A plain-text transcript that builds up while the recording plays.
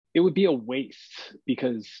it would be a waste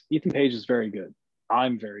because Ethan Page is very good.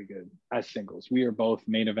 I'm very good as singles. We are both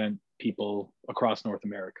main event people across North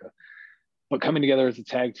America. But coming together as a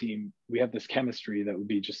tag team, we have this chemistry that would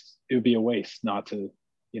be just, it would be a waste not to,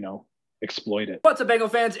 you know, exploit it. What's up, Bengal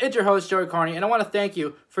fans? It's your host, Joey Carney, and I want to thank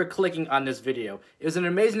you for clicking on this video. It was an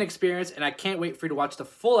amazing experience, and I can't wait for you to watch the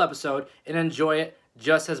full episode and enjoy it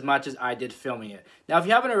just as much as I did filming it. Now, if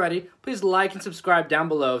you haven't already, please like and subscribe down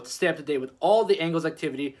below to stay up to date with all the Angles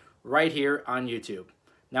activity right here on YouTube.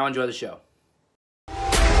 Now enjoy the show.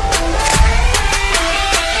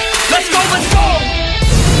 Let's go, let's go!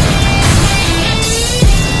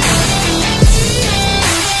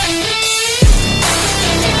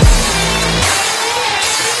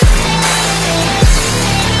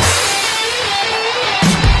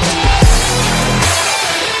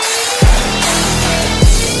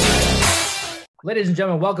 Ladies and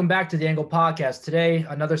gentlemen, welcome back to the Angle Podcast. Today,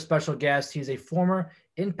 another special guest. He's a former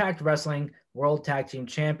Impact Wrestling World Tag Team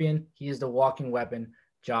Champion. He is the walking weapon,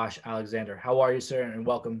 Josh Alexander. How are you, sir? And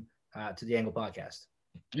welcome to the Angle Podcast.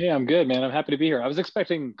 Yeah, I'm good, man. I'm happy to be here. I was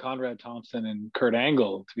expecting Conrad Thompson and Kurt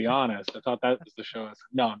Angle, to be honest. I thought that was the show.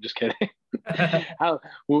 No, I'm just kidding. Did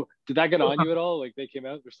that get on you at all? Like, they came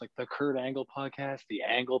out, there's like the Kurt Angle podcast, the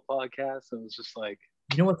Angle podcast. It was just like...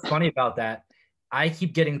 You know what's funny about that? I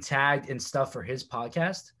keep getting tagged in stuff for his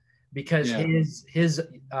podcast because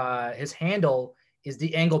his handle is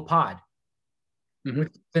the Angle Pod, which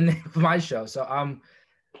is the name of my show. So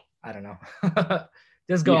I don't know.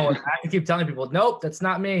 Just going with that. I keep telling people, nope, that's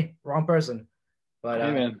not me. Wrong person. But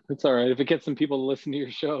hey, man, it's all right if it gets some people to listen to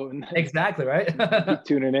your show. And exactly right. Keep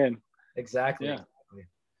tuning in. Exactly.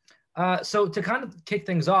 Yeah. So to kind of kick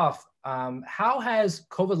things off, how has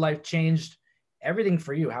COVID life changed everything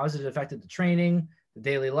for you? How has it affected the training, the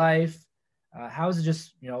daily life? How is it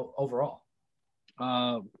just, overall?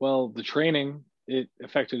 Well, the training, it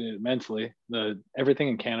affected it immensely. Everything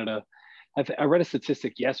in Canada. I read a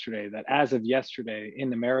statistic yesterday that as of yesterday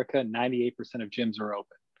in America, 98% of gyms are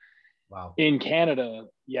open. Wow. In Canada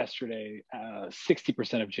yesterday,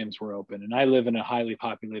 60% of gyms were open. And I live in a highly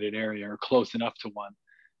populated area or close enough to one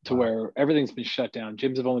to where everything's been shut down.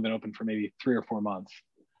 Gyms have only been open for maybe 3 or 4 months.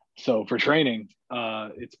 So for training,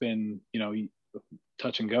 it's been,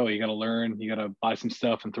 touch and go. You got to learn, you got to buy some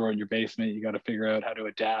stuff and throw it in your basement. You got to figure out how to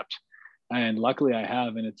adapt. And luckily I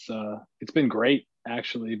have, and it's been great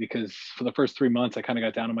actually, because for the first 3 months, I kind of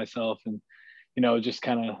got down on myself and, just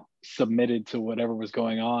kind of submitted to whatever was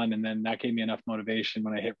going on. And then that gave me enough motivation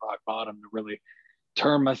when I hit rock bottom to really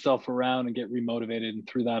turn myself around and get remotivated. And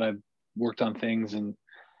through that, I've worked on things, and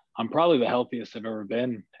I'm probably the healthiest I've ever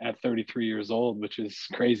been at 33 years old, which is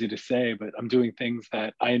crazy to say, but I'm doing things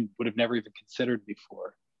that I would have never even considered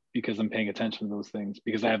before because I'm paying attention to those things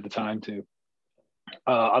because I have the time to.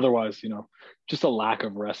 Otherwise, just a lack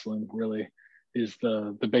of wrestling really is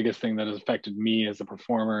the biggest thing that has affected me as a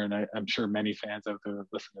performer. And I'm sure many fans out there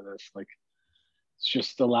listen to this, like, it's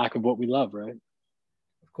just the lack of what we love, right?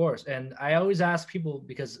 Of course. And I always ask people,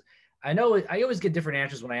 because I know I always get different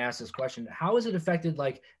answers when I ask this question. How has it affected,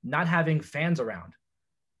 like, not having fans around?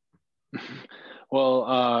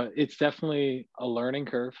 Well, it's definitely a learning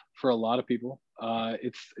curve for a lot of people.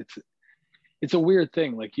 It's a weird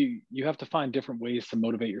thing. Like you have to find different ways to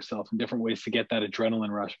motivate yourself and different ways to get that adrenaline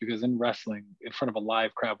rush, because in wrestling, in front of a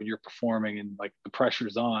live crowd, when you're performing and like the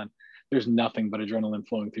pressure's on, there's nothing but adrenaline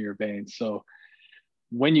flowing through your veins. So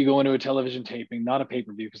when you go into a television taping, not a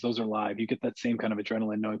pay-per-view, because those are live, you get that same kind of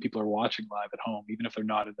adrenaline knowing people are watching live at home, even if they're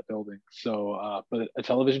not in the building. So, but a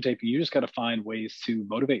television taping, you just got to find ways to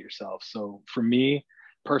motivate yourself. So for me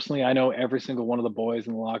personally, I know every single one of the boys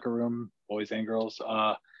in the locker room, boys and girls,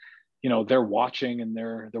 they're watching, and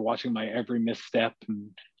they're watching my every misstep and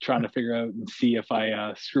trying to figure out and see if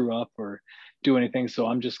I screw up or do anything. So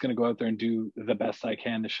I'm just going to go out there and do the best I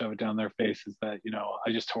can to shove it down their faces that,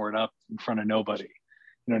 I just tore it up in front of nobody.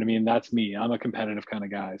 You know what I mean? That's me. I'm a competitive kind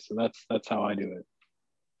of guy. So that's how I do it.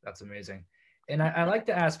 That's amazing. And I like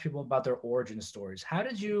to ask people about their origin stories. How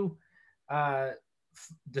did you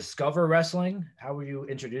discover wrestling? How were you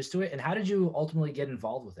introduced to it? And how did you ultimately get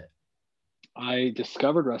involved with it? I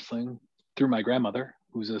discovered wrestling through my grandmother,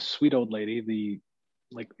 who's a sweet old lady.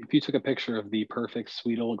 If you took a picture of the perfect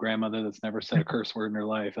sweet old grandmother that's never said a curse word in her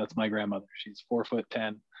life, that's my grandmother. She's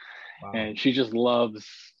 4'10", wow. And she just loves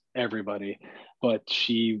everybody. But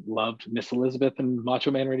she loved Miss Elizabeth and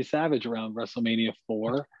Macho Man Randy Savage around WrestleMania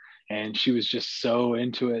 4, and she was just so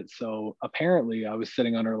into it. So apparently I was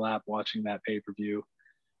sitting on her lap watching that pay-per-view,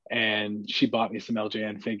 and she bought me some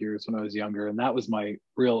LJN figures when I was younger, and that was my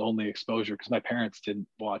real only exposure, because my parents didn't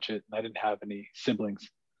watch it and I didn't have any siblings.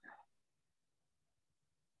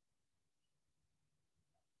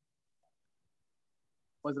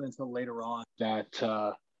 wasn't until later on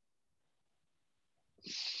that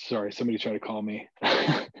sorry, somebody tried to call me.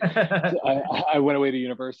 I went away to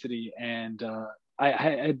university, and I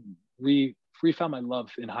had refound my love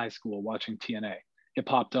in high school watching TNA. It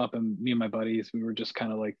popped up, and me and my buddies, we were just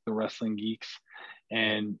kind of like the wrestling geeks,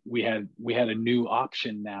 and we had a new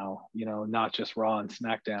option now, you know, not just Raw and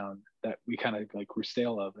SmackDown that we kind of like grew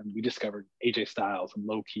stale of, and we discovered AJ Styles and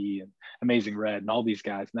Low Ki and Amazing Red and all these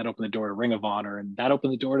guys, and that opened the door to Ring of Honor, and that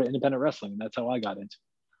opened the door to independent wrestling, and that's how I got into it.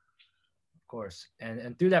 Course.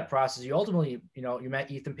 And through that process, you ultimately, you know, you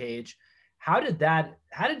met Ethan Page. How did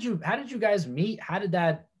you guys meet? How did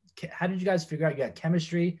you guys figure out you got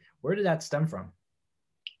chemistry? Where did that stem from?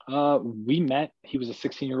 We met, he was a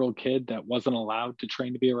 16-year-old kid that wasn't allowed to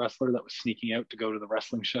train to be a wrestler, that was sneaking out to go to the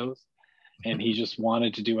wrestling shows. And he just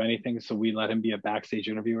wanted to do anything. So we let him be a backstage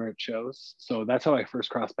interviewer at shows. So that's how I first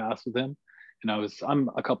crossed paths with him. And I'm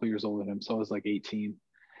a couple years older than him. So I was like 18.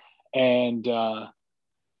 And,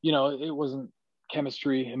 you know, it wasn't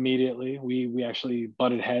chemistry immediately. We actually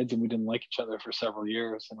butted heads, and we didn't like each other for several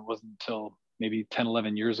years. And it wasn't until maybe 10,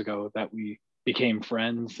 11 years ago that we became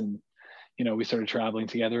friends. And, you know, we started traveling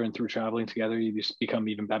together, and through traveling together, you just become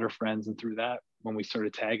even better friends. And through that, when we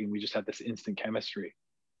started tagging, we just had this instant chemistry.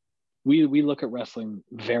 We look at wrestling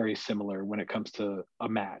very similar when it comes to a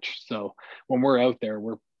match. So when we're out there,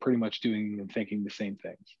 we're pretty much doing and thinking the same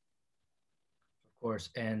things. Of course.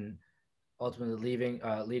 And ultimately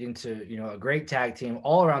leading to, you know, a great tag team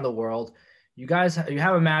all around the world. You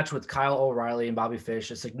have a match with Kyle O'Reilly and Bobby Fish,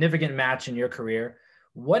 a significant match in your career.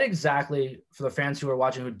 What exactly, for the fans who are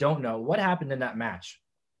watching who don't know, what happened in that match?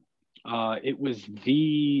 It was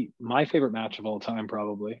my favorite match of all time,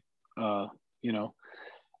 probably. You know,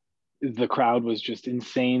 the crowd was just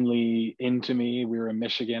insanely into me. We were in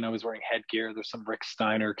Michigan. I was wearing headgear. There's some Rick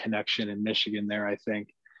Steiner connection in Michigan there, I think.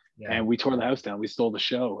 Yeah. And we tore the house down. We stole the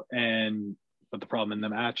show. But the problem in the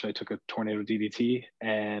match, I took a tornado DDT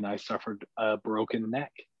and I suffered a broken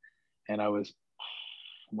neck. And I was,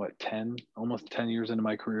 almost 10 years into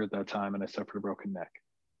my career at that time, and I suffered a broken neck.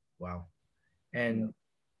 Wow. And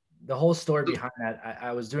the whole story behind that,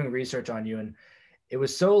 I was doing research on you, and it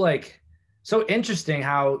was so interesting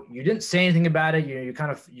how you didn't say anything about it.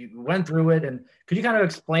 You went through it. And could you kind of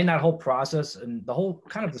explain that whole process and the whole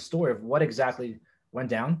kind of the story of what exactly went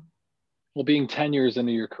down? Well, being 10 years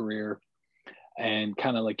into your career and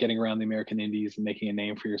kind of like getting around the American Indies and making a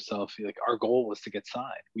name for yourself, like our goal was to get signed.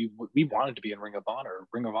 We wanted to be in Ring of Honor.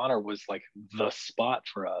 Ring of Honor was like the spot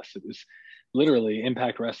for us. It was literally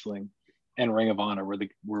Impact Wrestling and Ring of Honor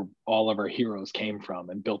where all of our heroes came from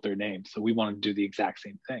and built their names. So we wanted to do the exact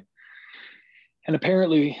same thing. And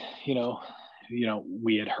apparently, you know,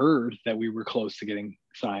 we had heard that we were close to getting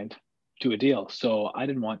signed to a deal. So I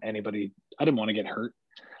didn't want to get hurt.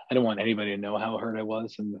 I didn't want anybody to know how hurt I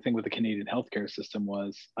was. And the thing with the Canadian healthcare system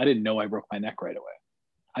was I didn't know I broke my neck right away.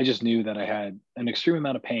 I just knew that I had an extreme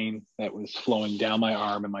amount of pain that was flowing down my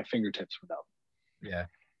arm, and my fingertips were numb. Yeah.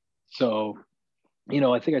 So, you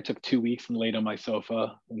know, I think I took 2 weeks and laid on my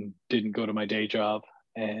sofa and didn't go to my day job.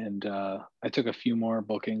 And I took a few more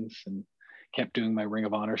bookings and kept doing my Ring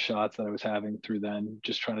of Honor shots that I was having through then,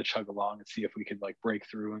 just trying to chug along and see if we could like break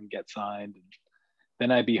through and get signed. And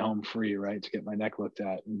then I'd be home free, right, to get my neck looked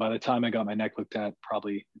at. And by the time I got my neck looked at,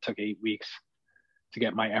 probably it took 8 weeks to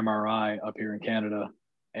get my MRI up here in Canada.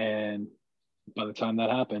 And by the time that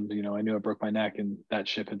happened, you know, I knew I broke my neck and that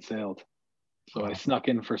ship had sailed. So I snuck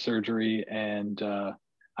in for surgery, and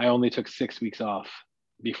I only took 6 weeks off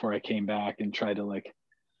before I came back and tried to, like,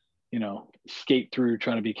 you know, skate through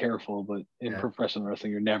trying to be careful. But in professional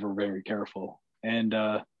wrestling, you're never very careful. And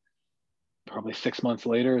probably 6 months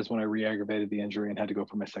later is when I re-aggravated the injury and had to go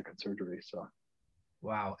for my second surgery. So,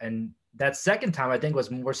 wow. And that second time I think was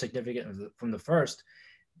more significant from the first.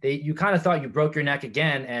 You kind of thought you broke your neck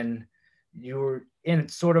again, and you were in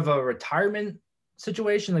sort of a retirement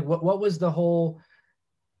situation. Like what was the whole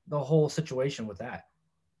situation with that?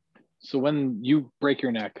 So when you break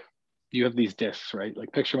your neck, you have these discs, right?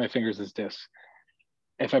 Like picture my fingers as discs.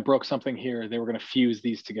 If I broke something here, they were going to fuse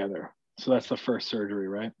these together. So that's the first surgery,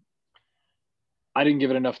 right? I didn't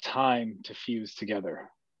give it enough time to fuse together.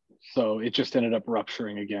 So it just ended up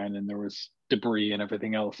rupturing again. And there was debris and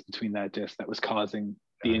everything else between that disc that was causing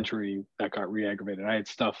the injury that got re-aggravated. I had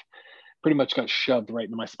stuff pretty much got shoved right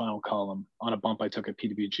into my spinal column on a bump I took at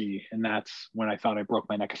PWG. And that's when I thought I broke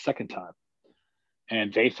my neck a second time.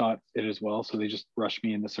 And they thought it as well. So they just rushed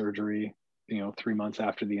me into surgery, 3 months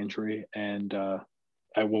after the injury. And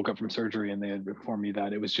I woke up from surgery and they had informed me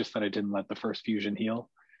that it was just that I didn't let the first fusion heal.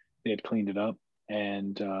 They had cleaned it up.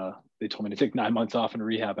 And they told me to take 9 months off in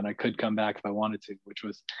rehab and I could come back if I wanted to, which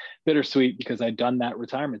was bittersweet because I'd done that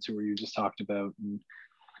retirement tour you just talked about. And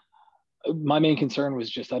my main concern was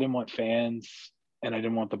just I didn't want fans and I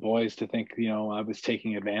didn't want the boys to think, I was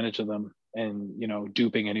taking advantage of them and,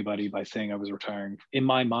 duping anybody by saying I was retiring. In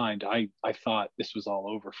my mind, I thought this was all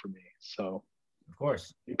over for me. So of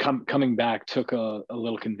course, coming back took a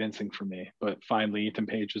little convincing for me, but finally Ethan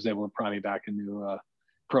Page was able to pry me back into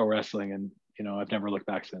pro wrestling, and I've never looked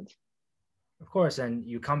back since. Of course, and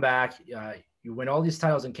you come back, you win all these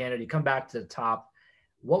titles in Canada, you come back to the top.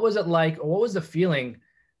 What was it like, or what was the feeling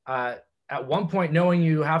at one point knowing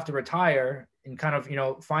you have to retire and kind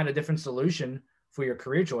of, find a different solution for your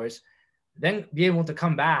career choice, then be able to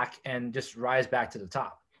come back and just rise back to the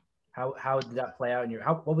top? How did that play out in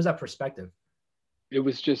what was that perspective? It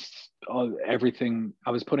was just everything.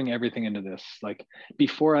 I was putting everything into this. Like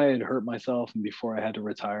before I had hurt myself and before I had to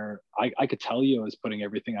retire, I could tell you I was putting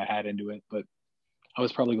everything I had into it, but I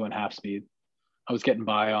was probably going half speed. I was getting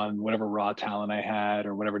by on whatever raw talent I had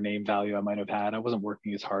or whatever name value I might have had. I wasn't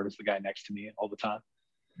working as hard as the guy next to me all the time.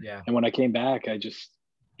 Yeah. And when I came back, I just,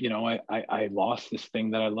 I lost this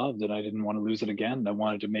thing that I loved and I didn't want to lose it again. I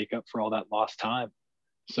wanted to make up for all that lost time.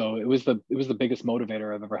 So it was the biggest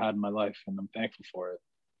motivator I've ever had in my life, and I'm thankful for it.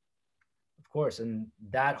 Of course, and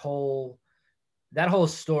that whole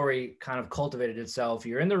story kind of cultivated itself.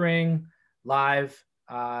 You're in the ring live.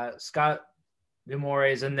 Scott D'Amore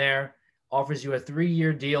is in there, offers you a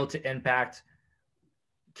 3-year deal to Impact.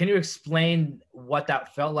 Can you explain what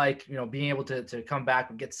that felt like? Being able to come back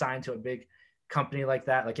and get signed to a big company like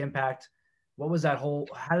that, like Impact. What was that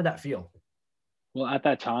how did that feel? Well, at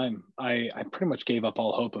that time, I pretty much gave up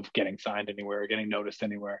all hope of getting signed anywhere or getting noticed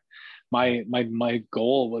anywhere. My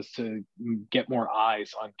goal was to get more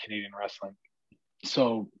eyes on Canadian wrestling.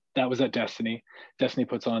 So that was at Destiny. Destiny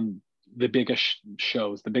puts on the biggest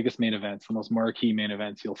shows, the biggest main events, the most marquee main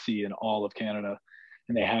events you'll see in all of Canada,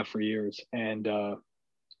 and they have for years. And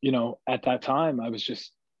at that time, I was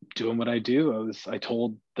just doing what I do. I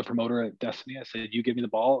told the promoter at Destiny, I said, "You give me the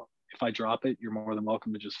ball. If I drop it, you're more than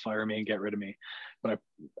welcome to just fire me and get rid of me." But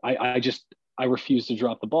I refused to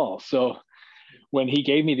drop the ball. So when he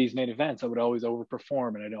gave me these main events, I would always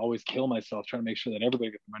overperform and I'd always kill myself trying to make sure that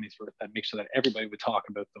everybody got the money's worth, that make sure that everybody would talk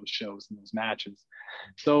about those shows and those matches.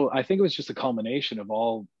 So I think it was just a culmination of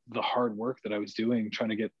all the hard work that I was doing,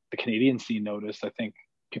 trying to get the Canadian scene noticed. I think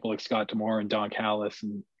people like Scott D'Amore and Don Callis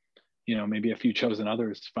and maybe a few chosen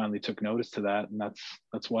others finally took notice to that. And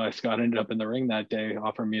that's why Scott ended up in the ring that day,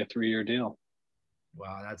 offering me a 3-year deal.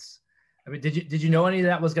 Wow. Did you know any of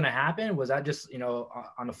that was going to happen? Was that just,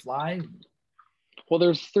 on the fly? Well,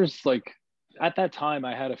 there's like, at that time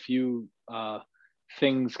I had a few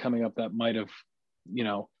things coming up that might've,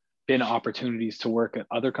 been opportunities to work at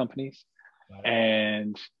other companies.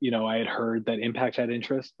 And, I had heard that Impact had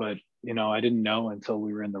interest, but, I didn't know until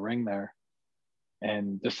we were in the ring there.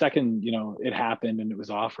 And the second, it happened and it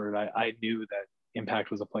was offered, I knew that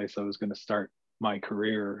Impact was a place I was going to start my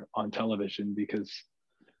career on television because,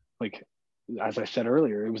 like, as I said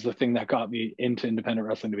earlier, it was the thing that got me into independent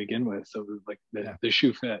wrestling to begin with. So it was like the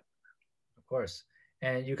shoe fit. Of course.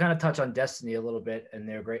 And you kind of touch on Destiny a little bit and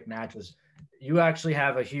their great matches. You actually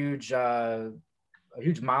have a huge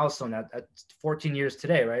milestone at 14 years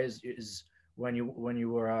today, right? Is when you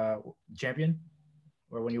were champion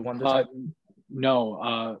or when you won the title?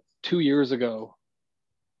 No, 2 years ago.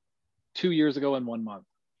 2 years ago in 1 month,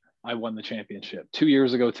 I won the championship. 2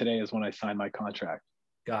 years ago today is when I signed my contract.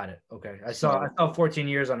 Got it. Okay. I saw 14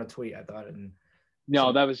 years on a tweet. I thought.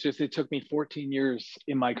 That was just, it took me 14 years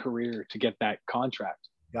in my career to get that contract.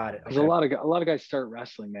 Got it. Because a lot of guys start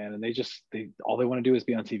wrestling, man, and all they want to do is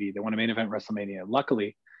be on TV. They want to main event WrestleMania.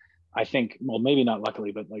 Luckily, I think, well, maybe not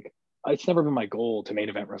luckily, but like, it's never been my goal to main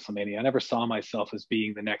event WrestleMania. I never saw myself as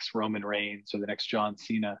being the next Roman Reigns or the next John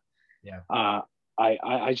Cena. Yeah.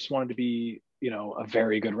 I just wanted to be, a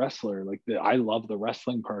very good wrestler. Like I love the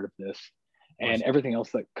wrestling part of this, and everything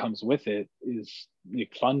else that comes with it is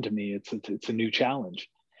fun to me. It's a new challenge,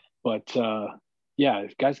 but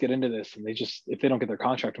if guys get into this and if they don't get their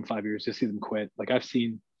contract in 5 years, you see them quit. Like I've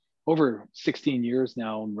seen over 16 years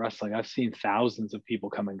now in wrestling, I've seen thousands of people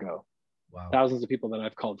come and go. Wow. Thousands of people that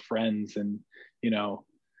I've called friends and,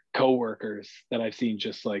 co-workers that I've seen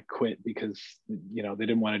just like quit because, they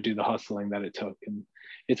didn't want to do the hustling that it took. And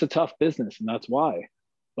it's a tough business, and that's why.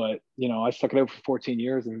 But, I stuck it out for 14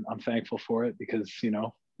 years and I'm thankful for it because,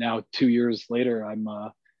 now 2 years later, I'm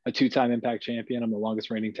a 2-time Impact champion. I'm the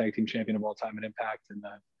longest reigning tag team champion of all time in Impact. And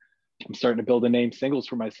I'm starting to build a name singles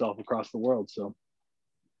for myself across the world. So.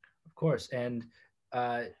 Of course. And,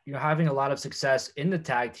 having a lot of success in the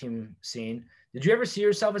tag team scene, Did you ever see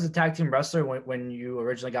yourself as a tag team wrestler when you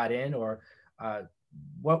originally got in, or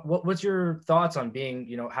what's your thoughts on being,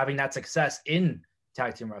 having that success in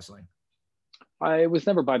tag team wrestling? I was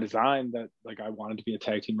never by design that like I wanted to be a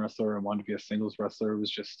tag team wrestler and wanted to be a singles wrestler. It was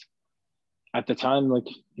just at the time, like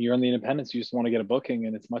you're in the independents, you just want to get a booking,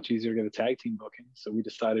 and it's much easier to get a tag team booking. So we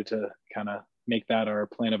decided to kind of make that our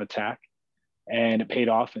plan of attack, and it paid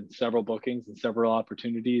off in several bookings and several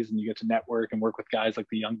opportunities. And you get to network and work with guys like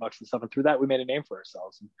the Young Bucks and stuff. And through that, we made a name for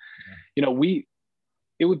ourselves. And,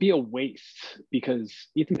 it would be a waste because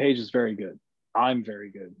Ethan Page is very good. I'm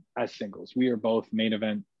very good as singles. We are both main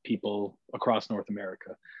event people across North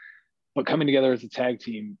America. But coming together as a tag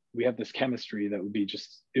team, we have this chemistry that would be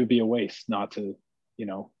it would be a waste not to,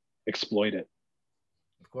 exploit it.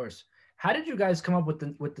 Of course. How did you guys come up with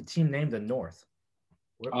the team name, the North?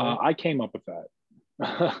 I came up with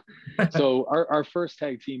that. So our first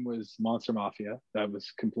tag team was Monster Mafia. That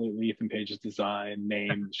was completely Ethan Page's design,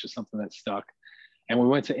 name. It's just something that stuck. And we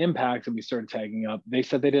went to Impact and we started tagging up. They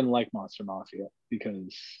said they didn't like Monster Mafia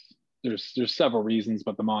because there's several reasons,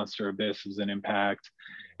 but the Monster Abyss is an Impact,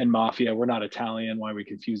 and Mafia, we're not Italian. Why are we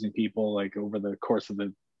confusing people like over the course of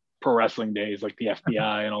the pro wrestling days, like the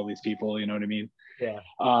FBI and all these people, you know what I mean? Yeah.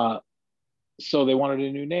 So they wanted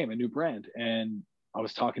a new name, a new brand. And I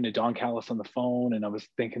was talking to Don Callis on the phone, and I was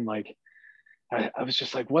thinking like, I was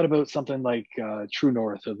just like, what about something like True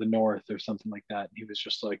North or the North or something like that? And he was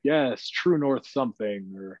just like, yes, True North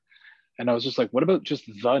something. And I was just like, what about just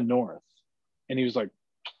the North? And he was like,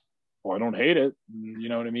 well, I don't hate it. You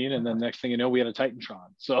know what I mean? And then next thing you know, we had a Titantron.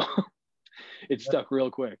 So it stuck real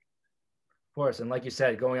quick. Of course. And like you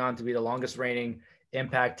said, going on to be the longest reigning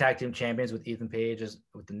Impact Tag Team Champions with Ethan Page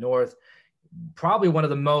with the North, probably one of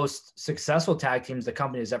the most successful tag teams the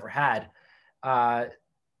company has ever had.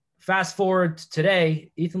 Fast forward to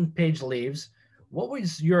today, Ethan Page leaves. What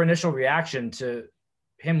was your initial reaction to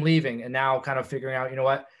him leaving and now kind of figuring out,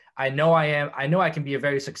 what, I know I can be a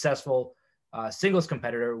very successful singles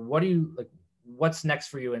competitor. What's next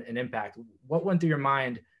for you in Impact? What went through your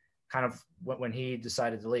mind kind of when he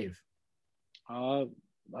decided to leave? I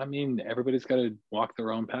mean, everybody's got to walk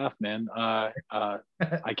their own path, man. I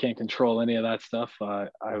can't control any of that stuff.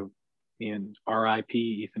 R.I.P.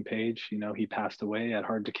 Ethan Page, he passed away at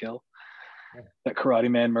Hard to Kill. Yeah. That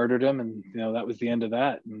Karate Man murdered him, and that was the end of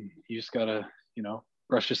that. And you just gotta,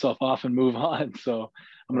 brush yourself off and move on. So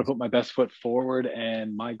I'm gonna put my best foot forward,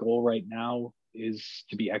 and my goal right now is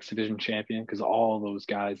to be X Division champion, because all those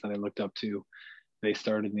guys that I looked up to, they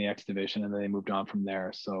started in the X Division and then they moved on from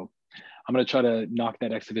there. So I'm going to try to knock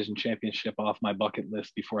that X Division championship off my bucket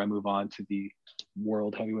list before I move on to the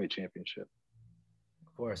World Heavyweight Championship.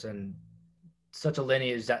 Of course, and such a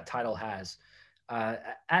lineage that title has.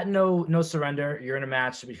 At No Surrender, you're in a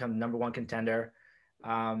match to become the number one contender.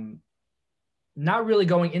 Not really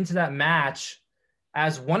going into that match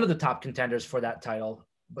as one of the top contenders for that title,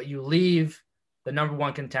 but you leave the number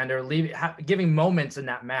one contender, giving moments in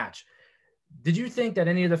that match. Did you think that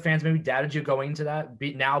any of the fans maybe doubted you going into that,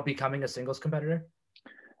 now becoming a singles competitor?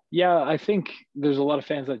 Yeah, I think there's a lot of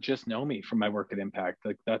fans that just know me from my work at Impact.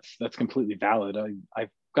 Like that's completely valid. I've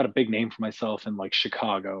got a big name for myself in like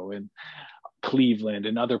Chicago and Cleveland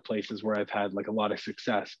and other places where I've had like a lot of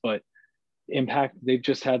success. But Impact, they've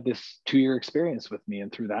just had this 2-year experience with me,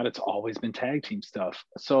 and through that, it's always been tag team stuff.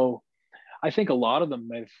 So I think a lot of them,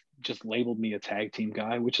 they've just labeled me a tag team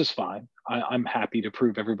guy, which is fine. I'm happy to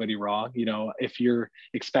prove everybody wrong. If you're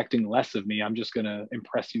expecting less of me, I'm just going to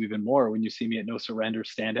impress you even more when you see me at No Surrender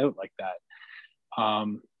stand out like that.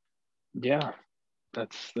 Yeah,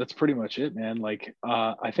 that's pretty much it, man. Like,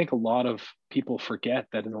 I think a lot of people forget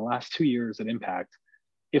that in the last 2 years at Impact,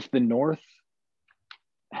 if the North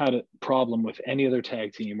had a problem with any other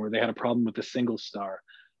tag team, or they had a problem with the singles star,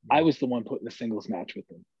 I was the one putting the singles match with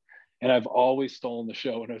them. And I've always stolen the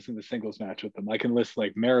show when I was in the singles match with them. I can list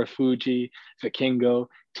like Marufuji, Vikingo,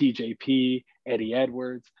 TJP, Eddie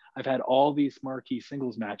Edwards. I've had all these marquee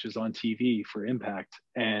singles matches on TV for Impact.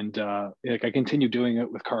 And I continue doing it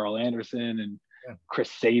with Carl Anderson and Chris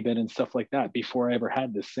Sabin and stuff like that before I ever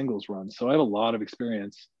had this singles run. So I have a lot of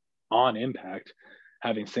experience on Impact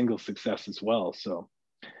having singles success as well. So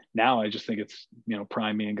now I just think it's,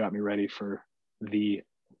 primed me and got me ready for the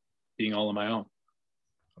being all on my own.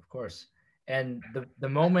 Of course. And the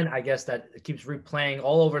moment, I guess, that keeps replaying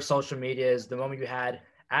all over social media is the moment you had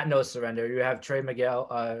at No Surrender. You have Trey Miguel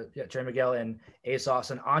and Ace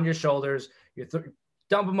Austin on your shoulders. You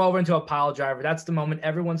dump them over into a pile driver. That's the moment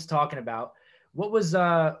everyone's talking about. What was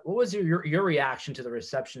your reaction to the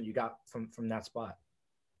reception you got from that spot?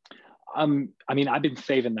 I mean, I've been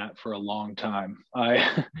saving that for a long time.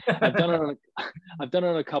 I've done it I've done it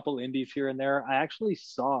on a couple indies here and there. I actually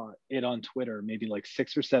saw it on Twitter maybe like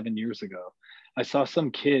 6 or 7 years ago. I saw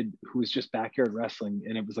some kid who was just backyard wrestling,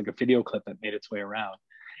 and it was like a video clip that made its way around,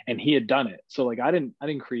 and he had done it. So like I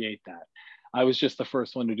didn't create that. I was just the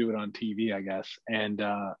first one to do it on TV, I guess. And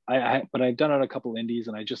but I've done it on a couple indies,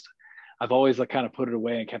 and I've always like kind of put it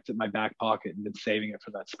away and kept it in my back pocket and been saving it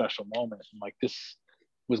for that special moment. And like this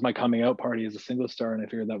was my coming out party as a single star, and I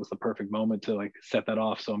figured that was the perfect moment to like set that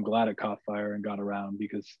off. So I'm glad it caught fire and got around,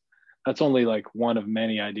 because that's only like one of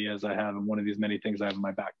many ideas I have and one of these many things I have in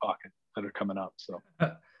my back pocket that are coming up. So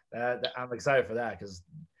I'm excited for that, because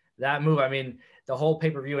that move, I mean, the whole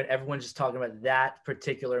pay-per-view and everyone's just talking about that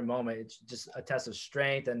particular moment. It's just a test of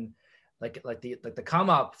strength and like the come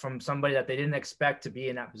up from somebody that they didn't expect to be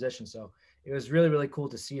in that position. So it was really, really cool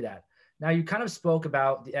to see that. Now, you kind of spoke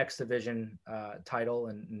about the X Division title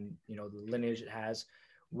and you know, the lineage it has.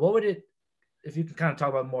 What would it, if you can kind of talk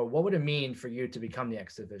about more, what would it mean for you to become the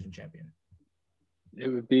X Division champion? It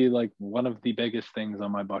would be like one of the biggest things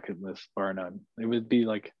on my bucket list, bar none. It would be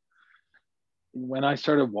like when I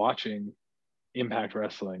started watching Impact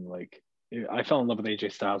Wrestling, like I fell in love with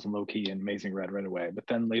AJ Styles and Low Ki and Amazing Red right away. But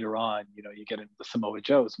then later on, you know, you get into the Samoa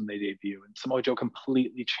Joes when they debut, and Samoa Joe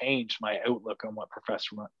completely changed my outlook on what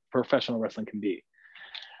professional wrestling can be.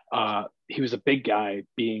 He was a big guy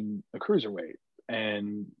being a cruiserweight,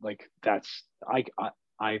 and like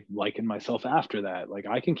I likened myself after that. Like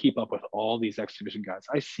I can keep up with all these X Division guys.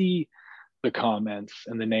 I see the comments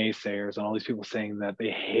and the naysayers and all these people saying that they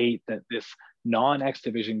hate that this non-X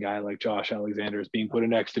Division guy like Josh Alexander is being put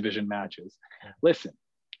in X Division matches. Listen,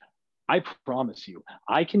 I promise you,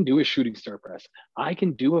 I can do a shooting star press. I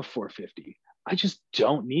can do a 450. I just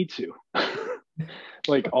don't need to.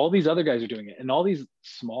 Like all these other guys are doing it. And all these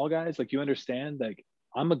small guys, like you understand, like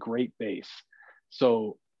I'm a great base.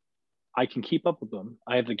 So I can keep up with them.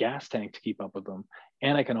 I have the gas tank to keep up with them.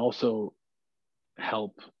 And I can also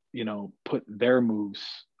help, you know, put their moves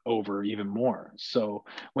over even more. So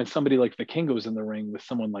when somebody like the King goes in the ring with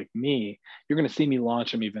someone like me, you're going to see me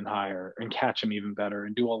launch him even higher and catch him even better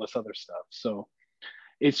and do all this other stuff. So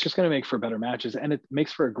it's just going to make for better matches, and it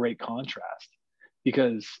makes for a great contrast,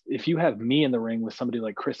 because if you have me in the ring with somebody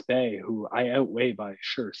like Chris Bay, who I outweigh by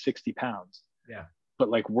 60 pounds, yeah, but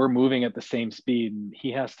like we're moving at the same speed, and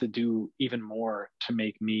he has to do even more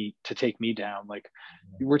to take me down. Like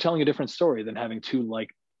we're telling a different story than having two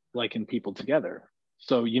liking people together.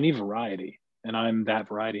 So you need variety, and I'm that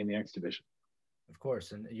variety in the X Division. Of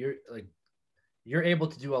course, and you're able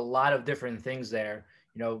to do a lot of different things there.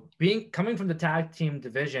 You know, coming from the tag team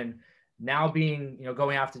division, now being, you know,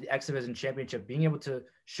 going after the X Division championship, being able to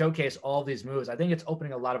showcase all of these moves, I think it's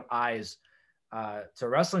opening a lot of eyes to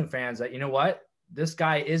wrestling fans that, you know what, this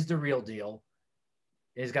guy is the real deal.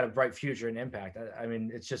 He's got a bright future in Impact. I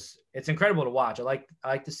mean, it's incredible to watch. I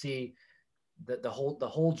like to see the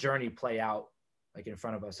whole journey play out like in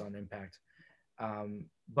front of us on Impact.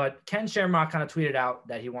 But Ken Shamrock kind of tweeted out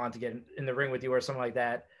that he wanted to get in the ring with you or something like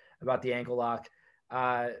that about the ankle lock.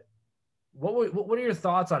 What are your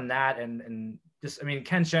thoughts on that? And just, I mean,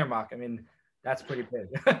 Ken Shamrock, I mean, that's pretty big.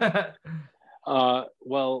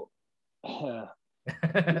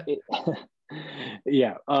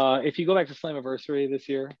 Yeah. If you go back to Slammiversary this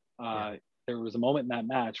year, there was a moment in that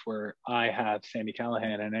match where I have Sami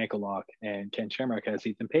Callihan in an ankle lock and Ken Shamrock has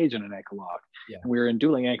Ethan Page in an ankle lock. Yeah. And we were in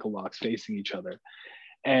dueling ankle locks facing each other.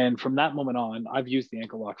 And from that moment on, I've used the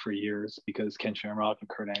ankle lock for years because Ken Shamrock and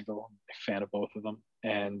Kurt Angle, I'm a fan of both of them.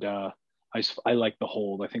 And I like the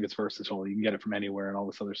hold. I think it's versatile. You can get it from anywhere and all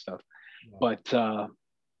this other stuff. Yeah. But,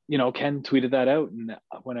 you know, Ken tweeted that out. And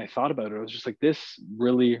when I thought about it, I was just like, this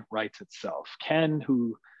really writes itself. Ken,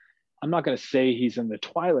 who I'm not going to say he's in the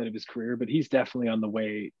twilight of his career, but he's definitely on the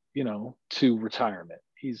way, you know, to retirement.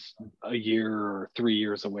 He's a year or 3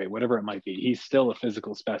 years away, whatever it might be. He's still a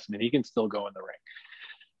physical specimen. He can still go in the ring.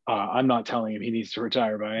 I'm not telling him he needs to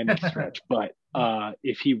retire by any stretch, but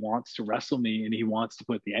if he wants to wrestle me and he wants to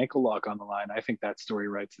put the ankle lock on the line, I think that story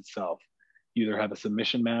writes itself. You either have a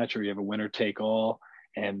submission match or you have a winner take all,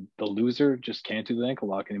 and the loser just can't do the ankle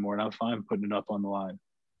lock anymore. And I'm fine putting it up on the line.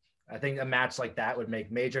 I think a match like that would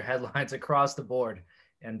make major headlines across the board.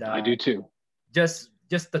 And I do too. Just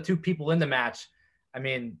the two people in the match, I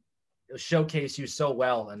mean, showcase you so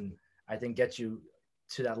well, and I think get you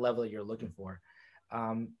to that level that you're looking for.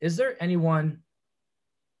 Is there anyone,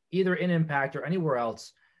 either in Impact or anywhere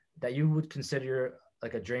else, that you would consider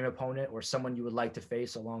like a dream opponent or someone you would like to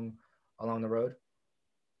face along the road?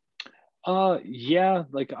 Yeah,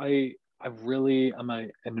 like I'm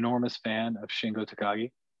an enormous fan of Shingo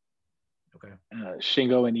Takagi. Okay.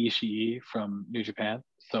 Shingo and Ishii from New Japan.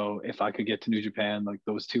 So if I could get to New Japan, like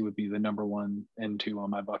those two would be the number 1 and 2 on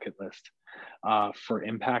my bucket list. For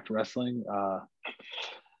Impact Wrestling,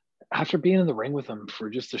 after being in the ring with them for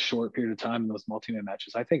just a short period of time in those multi-man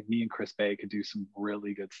matches, I think me and Chris Bay could do some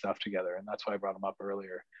really good stuff together, and that's why I brought him up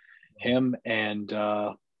earlier. Him and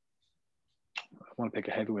I want to pick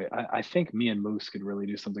a heavyweight. I think me and Moose could really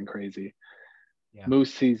do something crazy. Yeah.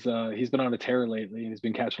 Moose, he's been on a tear lately, and he's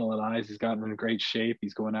been catching a lot of eyes. He's gotten in great shape.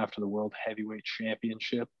 He's going after the World Heavyweight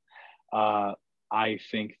Championship. I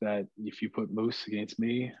think that if you put Moose against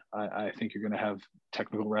me, I think you're going to have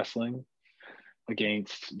technical wrestling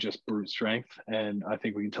against just brute strength, and I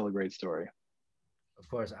think we can tell a great story. Of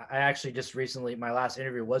course. I actually just recently, my last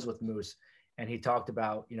interview was with Moose, and he talked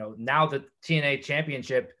about, now the TNA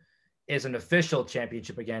championship is an official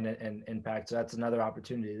championship again in Impact, so that's another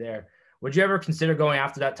opportunity there. Would you ever consider going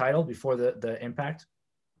after that title before the Impact?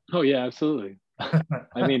 Oh yeah, absolutely.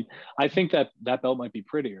 I mean, I think that belt might be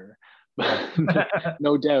prettier,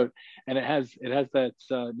 no doubt, and it has that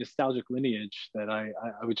nostalgic lineage that I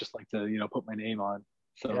would just like to put my name on.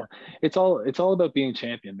 So yeah. It's all about being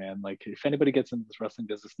champion, man. Like if anybody gets into this wrestling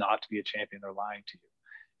business not to be a champion, they're lying to you.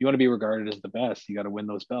 You want to be regarded as the best, you got to win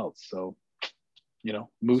those belts. So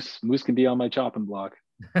Moose can be on my chopping block.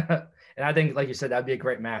 And I think, like you said, that'd be a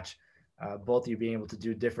great match. Both of you being able to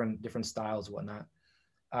do different styles, whatnot.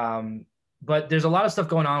 But there's a lot of stuff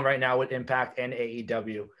going on right now with Impact and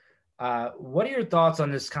AEW. What are your thoughts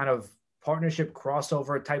on this kind of partnership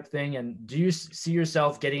crossover type thing? And do you see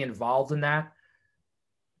yourself getting involved in that?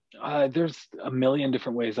 There's a million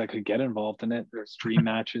different ways I could get involved in it. There's dream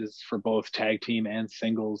matches for both tag team and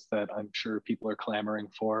singles that I'm sure people are clamoring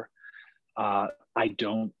for. I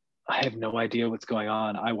have no idea what's going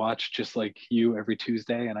on. I watch just like you every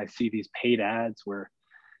Tuesday, and I see these paid ads where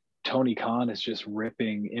Tony Khan is just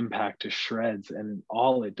ripping Impact to shreds, and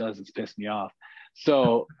all it does is piss me off.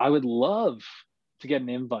 So I would love to get an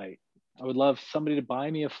invite. I would love somebody to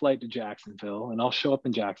buy me a flight to Jacksonville, and I'll show up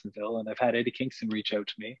in Jacksonville. And I've had Eddie Kingston reach out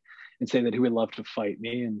to me and say that he would love to fight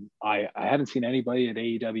me. And I haven't seen anybody at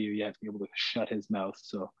AEW yet be able to shut his mouth.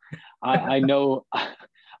 So I know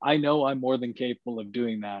I'm more than capable of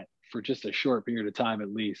doing that for just a short period of time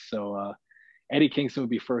at least. So Eddie Kingston would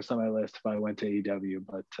be first on my list if I went to AEW,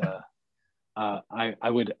 but I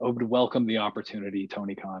would welcome the opportunity,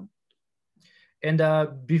 Tony Khan.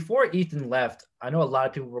 And before Ethan left, I know a lot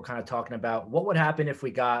of people were kind of talking about what would happen if we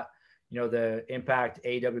got, the Impact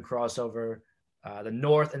AEW crossover, the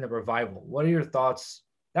North and the Revival. What are your thoughts?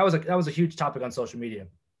 That was a huge topic on social media.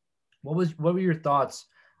 What were your thoughts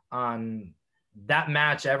on that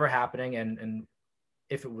match ever happening, and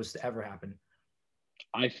if it was to ever happen?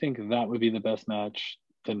 I think that would be the best match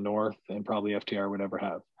the North and probably FTR would ever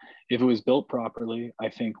have. If it was built properly, I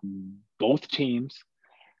think both teams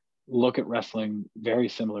look at wrestling very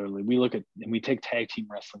similarly. We take tag team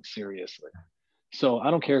wrestling seriously. So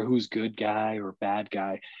I don't care who's good guy or bad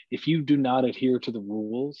guy. If you do not adhere to the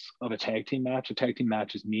rules of a tag team match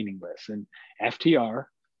is meaningless. And FTR,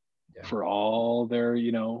 for all their,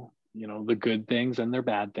 the good things and their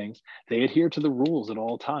bad things, they adhere to the rules at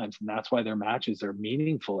all times. And that's why their matches are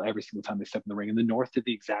meaningful every single time they step in the ring. And the North did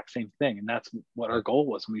the exact same thing. And that's what our goal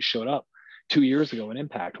was when we showed up 2 years ago in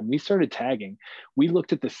Impact. When we started tagging, we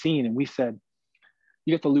looked at the scene and we said,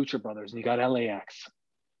 you got the Lucha Brothers and you got LAX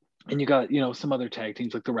and you got, some other tag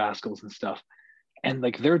teams like the Rascals and stuff. And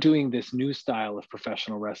like, they're doing this new style of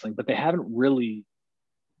professional wrestling, but they haven't really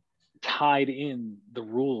tied in the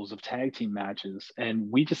rules of tag team matches.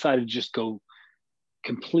 And we decided to just go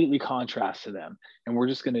completely contrast to them. And we're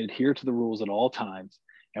just going to adhere to the rules at all times.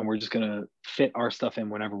 And we're just going to fit our stuff in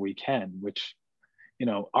whenever we can, which,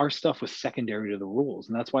 our stuff was secondary to the rules.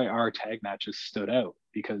 And that's why our tag matches stood out,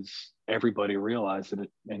 because everybody realized it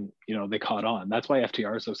and, they caught on. That's why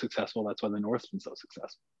FTR is so successful. That's why the North's been so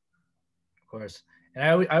successful. Of course. And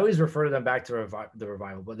I always refer to them back to the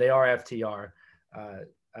Revival, but they are FTR.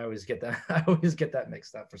 I always get that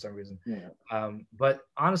mixed up for some reason. Yeah. But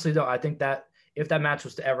honestly, though, I think that if that match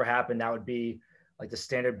was to ever happen, that would be like the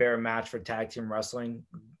standard bearer match for tag team wrestling,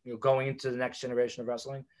 going into the next generation of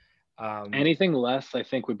wrestling. Anything less, I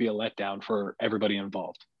think, would be a letdown for everybody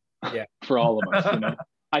involved. Yeah. For all of us,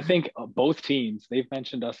 I think both teams, they've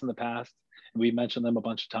mentioned us in the past. We've mentioned them a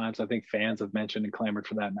bunch of times. I think fans have mentioned and clamored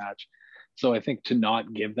for that match. So I think to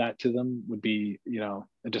not give that to them would be, a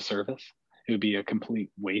disservice. It would be a complete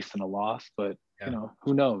waste and a loss, but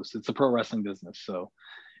who knows? It's a pro wrestling business. So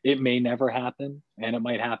it may never happen, and it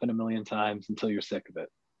might happen a million times until you're sick of it.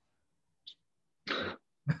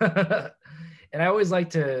 And I always like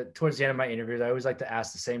to, towards the end of my interviews, I always like to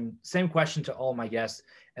ask the same question to all my guests.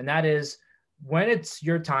 And that is, when it's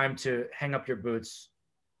your time to hang up your boots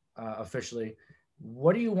officially,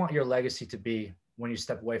 what do you want your legacy to be when you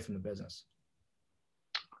step away from the business?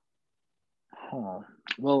 Oh,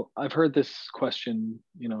 well, I've heard this question,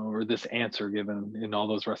 or this answer given in all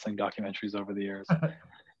those wrestling documentaries over the years.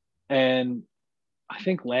 And I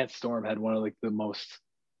think Lance Storm had one of like the most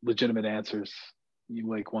legitimate answers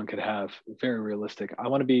one could have. Very realistic. I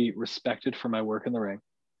want to be respected for my work in the ring,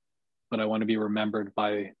 but I want to be remembered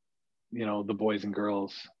by, the boys and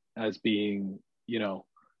girls as being,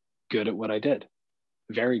 good at what I did.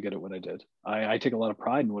 Very good at what I did. I take a lot of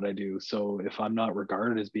pride in what I do. So if I'm not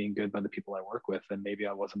regarded as being good by the people I work with, then maybe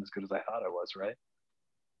I wasn't as good as I thought I was, right?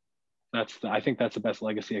 I think that's the best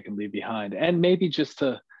legacy I can leave behind. And maybe just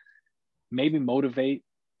to motivate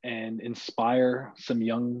and inspire some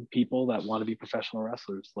young people that want to be professional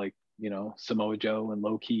wrestlers, like, Samoa Joe and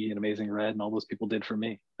Low Ki and Amazing Red and all those people did for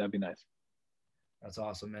me. That'd be nice. That's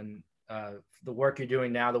awesome. And the work you're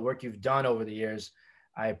doing now, the work you've done over the years,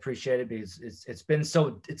 I appreciate it because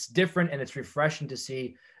it's different and it's refreshing to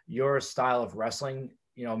see your style of wrestling,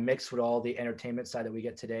 mixed with all the entertainment side that we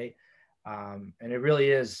get today. And it really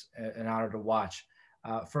is an honor to watch.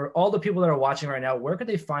 For all the people that are watching right now, where could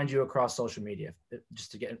they find you across social media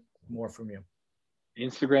just to get more from you?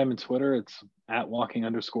 Instagram and Twitter, it's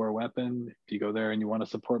 @walking_weapon. If you go there and you want to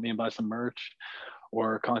support me and buy some merch,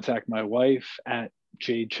 or contact my wife at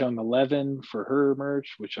JadeChung11 for her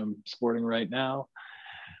merch, which I'm sporting right now.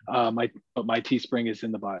 My Teespring is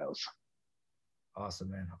in the bios. Awesome,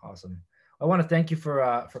 man. Awesome. I want to thank you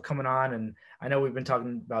for coming on. And I know we've been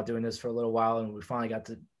talking about doing this for a little while and we finally got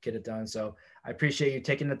to get it done. So I appreciate you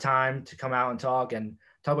taking the time to come out and talk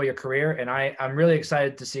about your career. And I'm really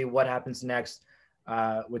excited to see what happens next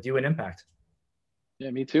with you in Impact. Yeah,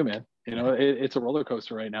 me too, man. It's a roller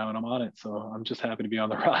coaster right now and I'm on it. So I'm just happy to be on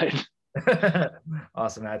the ride.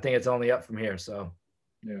 Awesome, man. I think it's only up from here. So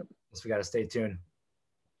yeah, we got to stay tuned.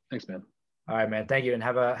 Thanks, man. All right, man. Thank you. And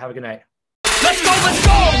have a good night. Let's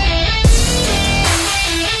go.